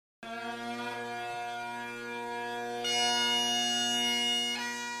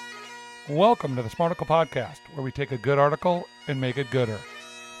Welcome to the Smarticle Podcast, where we take a good article and make it gooder.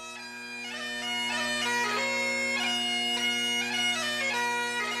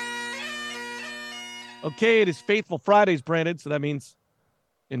 Okay, it is Faithful Fridays, Brandon, so that means,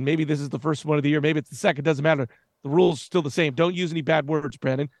 and maybe this is the first one of the year, maybe it's the second, doesn't matter. The rule's still the same. Don't use any bad words,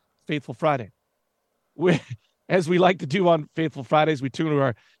 Brandon. Faithful Friday. As we like to do on Faithful Fridays, we tune to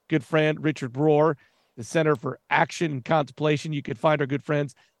our good friend, Richard Rohr, the Center for Action and Contemplation. You can find our good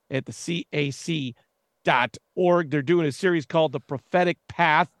friends at the CAC.org. They're doing a series called The Prophetic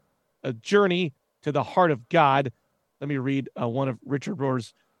Path, a journey to the heart of God. Let me read one of Richard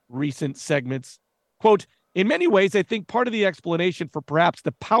Rohr's recent segments. Quote, in many ways, I think part of the explanation for perhaps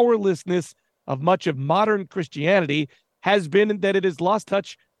the powerlessness of much of modern Christianity has been that it has lost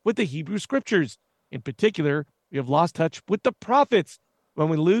touch with the Hebrew Scriptures. In particular, we have lost touch with the prophets. When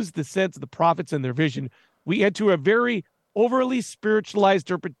we lose the sense of the prophets and their vision, we enter a very overly spiritualized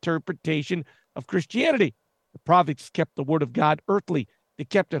interpretation of Christianity. The prophets kept the word of God earthly. They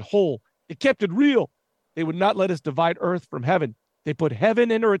kept it whole. They kept it real. They would not let us divide earth from heaven. They put heaven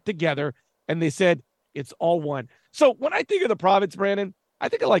and earth together, and they said, it's all one. So when I think of the prophets, Brandon, I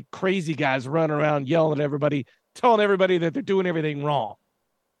think of like crazy guys running around yelling at everybody, telling everybody that they're doing everything wrong.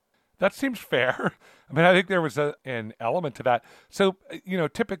 That seems fair. I mean, I think there was an element to that. So,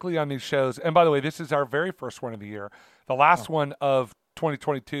 typically on these shows, and by the way, this is our very first one of the year. The last one of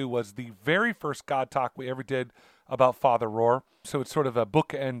 2022 was the very first God Talk we ever did about Father Rohr. So it's sort of a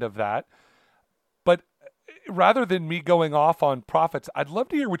bookend of that. But rather than me going off on prophets, I'd love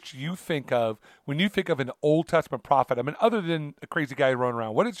to hear what you think of when you think of an Old Testament prophet. I mean, other than a crazy guy running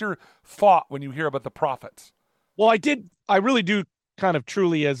around, what is your thought when you hear about the prophets? Well, I really do kind of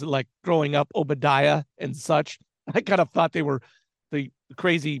truly, as like growing up, Obadiah and such, I kind of thought they were the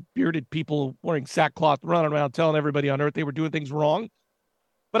crazy bearded people wearing sackcloth, running around telling everybody on earth they were doing things wrong.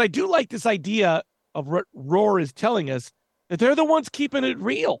 But I do like this idea of what Rohr is telling us, that they're the ones keeping it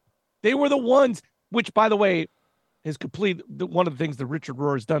real. They were the ones, which, by the way, is one of the things that Richard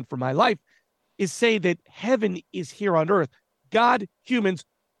Rohr has done for my life, is say that heaven is here on earth. God, humans,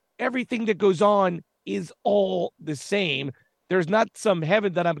 everything that goes on is all the same. There's not some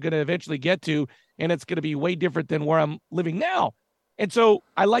heaven that I'm going to eventually get to, and it's going to be way different than where I'm living now. And so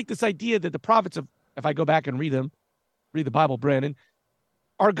I like this idea that the prophets, if I go back and read the Bible, Brandon,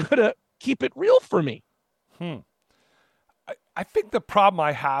 are going to keep it real for me. I think the problem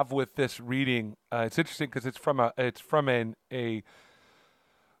I have with this reading, it's interesting because it's from a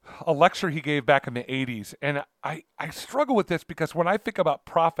lecture he gave back in the 80s. And I struggle with this because when I think about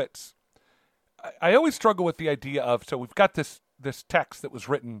prophets, I always struggle with the idea of, so we've got this text that was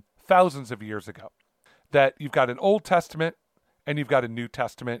written thousands of years ago, that you've got an Old Testament and you've got a New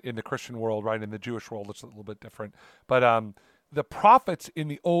Testament in the Christian world, right? In the Jewish world, it's a little bit different. But the prophets in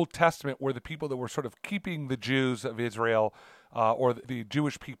the Old Testament were the people that were sort of keeping the Jews of Israel or the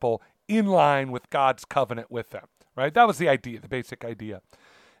Jewish people in line with God's covenant with them, right? That was the idea, the basic idea.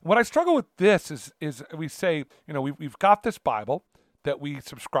 What I struggle with this is we say, we've got this Bible that we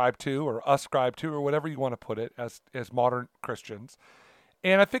subscribe to or ascribe to or whatever you want to put it as modern Christians.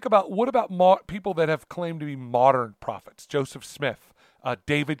 And I think about, what about people that have claimed to be modern prophets? Joseph Smith,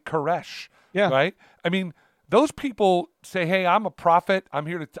 David Koresh, right? I mean, those people say, hey, I'm a prophet. I'm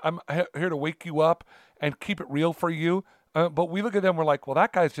here to wake you up and keep it real for you. But we look at them, we're like, well,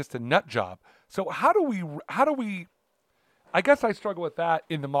 that guy's just a nut job. So how do we, I guess I struggle with that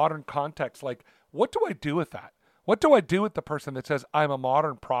in the modern context. Like, what do I do with that? What do I do with the person that says I'm a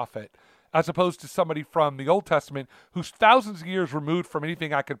modern prophet, as opposed to somebody from the Old Testament who's thousands of years removed from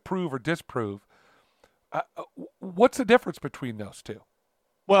anything I could prove or disprove? What's the difference between those two?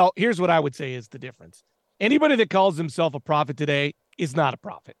 Well, here's what I would say is the difference. Anybody that calls himself a prophet today is not a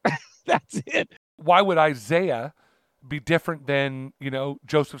prophet. That's it. Why would Isaiah be different than,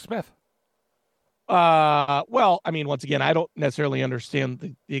 Joseph Smith? Well, I mean, once again, I don't necessarily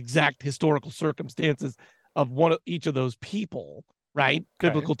understand the exact historical circumstances of each of those people, right? Okay.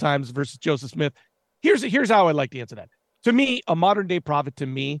 Biblical times versus Joseph Smith. Here's how I'd like to answer that. To me, a modern day prophet to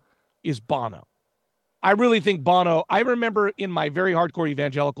me is Bono. I really think Bono, I remember in my very hardcore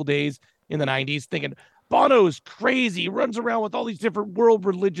evangelical days in the 90s thinking, Bono is crazy. He runs around with all these different world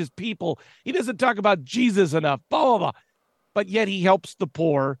religious people. He doesn't talk about Jesus enough, blah, blah, blah. But yet he helps the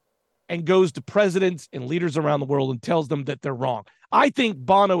poor and goes to presidents and leaders around the world and tells them that they're wrong. I think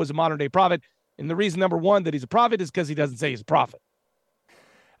Bono is a modern day prophet. And the reason, number one, that he's a prophet is because he doesn't say he's a prophet.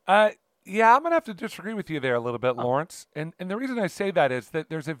 Yeah, I'm going to have to disagree with you there a little bit, Lawrence. And the reason I say that is that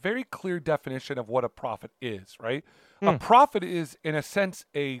there's a very clear definition of what a prophet is, right? A prophet is, in a sense,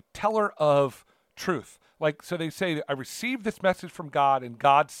 a teller of truth. Like, so they say, I received this message from God, and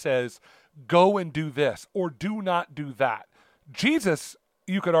God says, go and do this or do not do that. Jesus,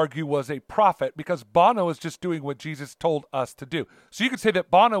 you could argue, was a prophet because Bono is just doing what Jesus told us to do. So you could say that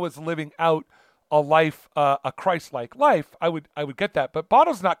Bono is living out a life, a Christ-like life. I would get that. But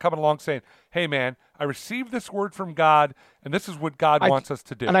Bono's not coming along saying, hey, man, I received this word from God, and this is what God wants us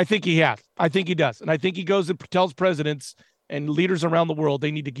to do. And I think he has. I think he does. And I think he goes and tells presidents and leaders around the world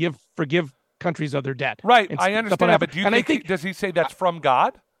they need to forgive countries of their debt. Right. I understand that. But do you think does he say that's from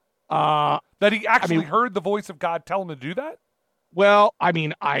God? That he actually heard the voice of God tell him to do that? Well, I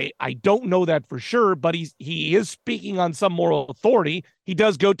mean, I don't know that for sure, but he is speaking on some moral authority. He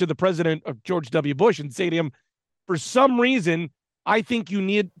does go to the president of George W. Bush and say to him, for some reason, I think you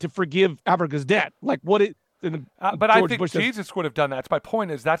need to forgive Africa's debt. Like what it. But George I think Bush Jesus would have done that. So my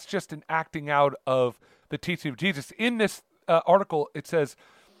point is that's just an acting out of the teaching of Jesus. In this article, it says,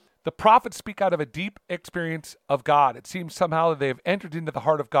 the prophets speak out of a deep experience of God. It seems somehow that they have entered into the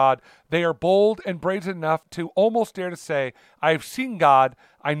heart of God. They are bold and brazen enough to almost dare to say, I have seen God.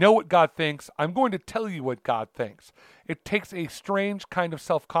 I know what God thinks. I'm going to tell you what God thinks. It takes a strange kind of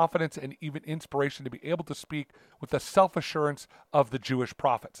self-confidence and even inspiration to be able to speak with the self-assurance of the Jewish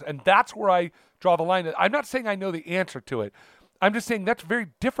prophets. And that's where I draw the line. I'm not saying I know the answer to it. I'm just saying that's very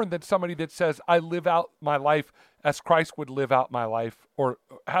different than somebody that says, I live out my life as Christ would live out my life or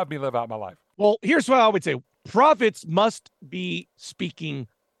have me live out my life. Well, here's what I would say. Prophets must be speaking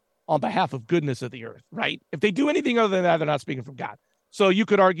on behalf of goodness of the earth, right? If they do anything other than that, they're not speaking from God. So you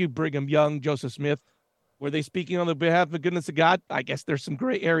could argue Brigham Young, Joseph Smith, were they speaking on the behalf of the goodness of God? I guess there's some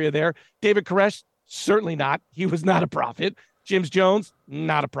gray area there. David Koresh, certainly not. He was not a prophet. James Jones,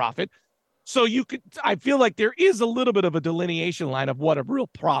 not a prophet. So I feel like there is a little bit of a delineation line of what a real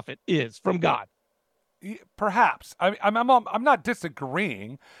prophet is from God. Perhaps. I'm not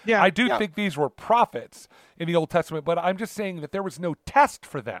disagreeing. Yeah, I do think these were prophets in the Old Testament, but I'm just saying that there was no test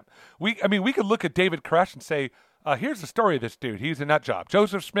for them. We could look at David Koresh and say, here's the story of this dude. He's a nut job.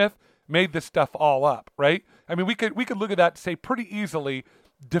 Joseph Smith made this stuff all up, right? I mean, we could look at that and say pretty easily,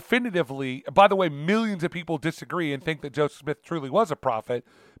 definitively. By the way, millions of people disagree and think that Joseph Smith truly was a prophet.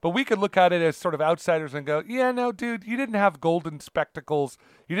 But we could look at it as sort of outsiders and go, yeah, no, dude, you didn't have golden spectacles.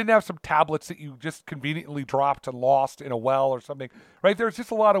 You didn't have some tablets that you just conveniently dropped and lost in a well or something, right? There's just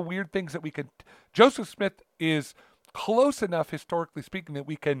a lot of weird things that Joseph Smith is close enough, historically speaking, that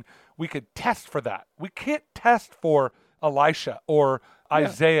we could test for that. We can't test for Elisha or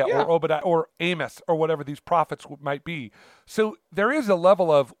Isaiah or Obadiah or Amos or whatever these prophets might be. So there is a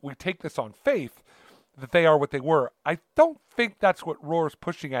level of, we take this on faith, that they are what they were. I don't think that's what Rohr's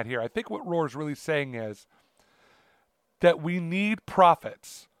pushing at here. I think what Rohr's really saying is that we need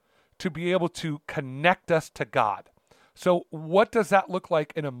prophets to be able to connect us to God. So what does that look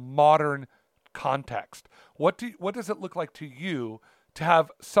like in a modern context? What does it look like to you to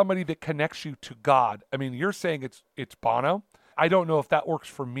have somebody that connects you to God? I mean, you're saying it's Bono. I don't know if that works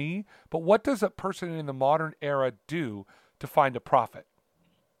for me, but what does a person in the modern era do to find a prophet?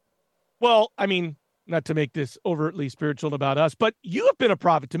 Well, I mean, not to make this overtly spiritual about us, but you have been a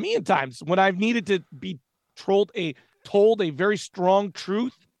prophet to me in times when I've needed to be told a very strong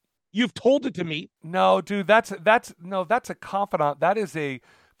truth. You've told it to me. No, dude, that's a confidant. That is a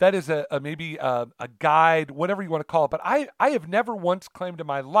maybe a guide, whatever you want to call it. But I have never once claimed in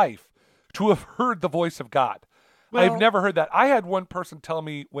my life to have heard the voice of God. Well, I've never heard that. I had one person tell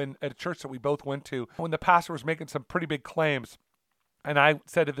me when at a church that we both went to, when the pastor was making some pretty big claims, and I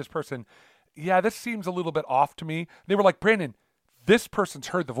said to this person, yeah, this seems a little bit off to me. They were like, Brandon, this person's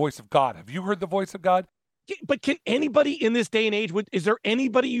heard the voice of God. Have you heard the voice of God? But can anybody in this day and age, is there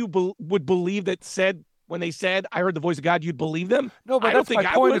anybody you would believe that said, when they said, I heard the voice of God, you'd believe them? No, but that's my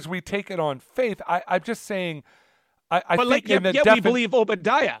point is we take it on faith. I'm just saying, I think we believe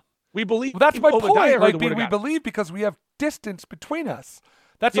Obadiah. We believe. Well, that's my Obadiah point. Like, we believe because we have distance between us.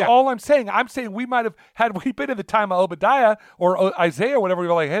 That's all I'm saying. I'm saying we might have, had we been in the time of Obadiah or Isaiah or whatever, we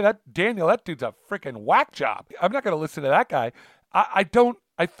were like, hey, that dude's a freaking whack job. I'm not going to listen to that guy. I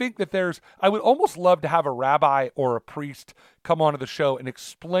think that I would almost love to have a rabbi or a priest come onto the show and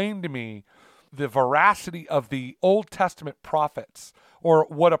explain to me the veracity of the Old Testament prophets or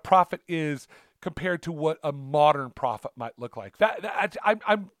what a prophet is compared to what a modern prophet might look like.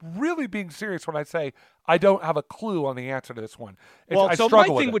 I'm really being serious when I say I don't have a clue on the answer to this one. So my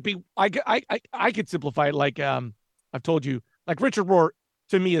thing would be, I could simplify it like I've told you, like Richard Rohr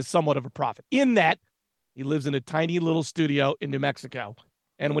to me is somewhat of a prophet in that he lives in a tiny little studio in New Mexico.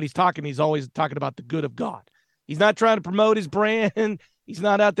 And when he's talking, he's always talking about the good of God. He's not trying to promote his brand. He's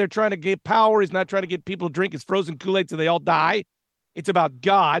not out there trying to get power. He's not trying to get people to drink his frozen Kool-Aid so they all die. It's about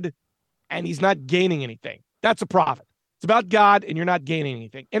God. And he's not gaining anything. That's a prophet. It's about God, and you're not gaining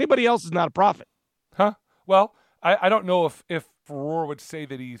anything. Anybody else is not a prophet. Huh? Well, I don't know if Rohr would say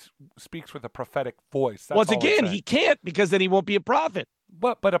that he speaks with a prophetic voice. That's Once all I'm again, saying. he can't, because then he won't be a prophet.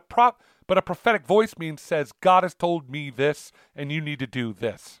 But a prophetic voice says God has told me this, and you need to do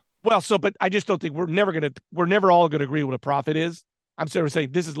this. Well, but I just don't think we're never all gonna agree what a prophet is. I'm sort of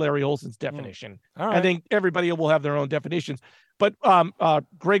saying this is Larry Olson's definition. All right. I think everybody will have their own definitions. But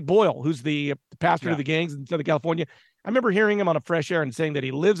Greg Boyle, who's the pastor of the gangs in Southern California, I remember hearing him on a Fresh Air and saying that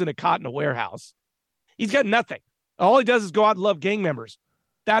he lives in a cot in a warehouse. He's got nothing. All he does is go out and love gang members.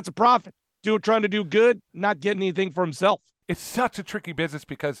 That's a prophet. Trying to do good, not getting anything for himself. It's such a tricky business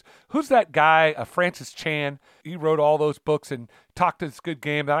because who's that guy, Francis Chan? He wrote all those books and talked this good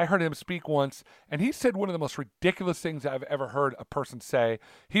game. That I heard him speak once, and he said one of the most ridiculous things I've ever heard a person say.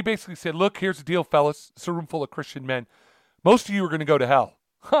 He basically said, look, here's the deal, fellas. It's a room full of Christian men. Most of you are going to go to hell.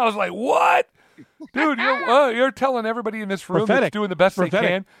 I was like, what? Dude, you're telling everybody in this room that's doing the best they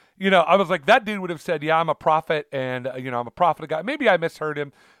can. I was like, that dude would have said, yeah, I'm a prophet, and, I'm a prophet of God. Maybe I misheard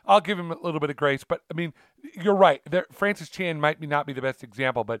him. I'll give him a little bit of grace. But, I mean, you're right. Francis Chan might not be the best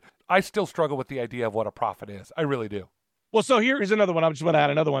example, but I still struggle with the idea of what a prophet is. I really do. Well, so here's another one. I just want to add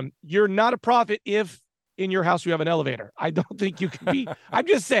another one. You're not a prophet if in your house you have an elevator. I don't think you can be. I'm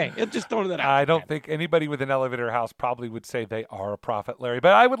just saying. Just throwing that out. I don't think anybody with an elevator house probably would say they are a prophet, Larry.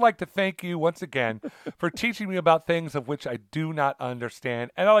 But I would like to thank you once again for teaching me about things of which I do not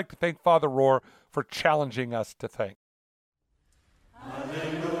understand. And I'd like to thank Father Rohr for challenging us to think.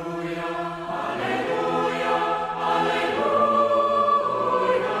 Hallelujah.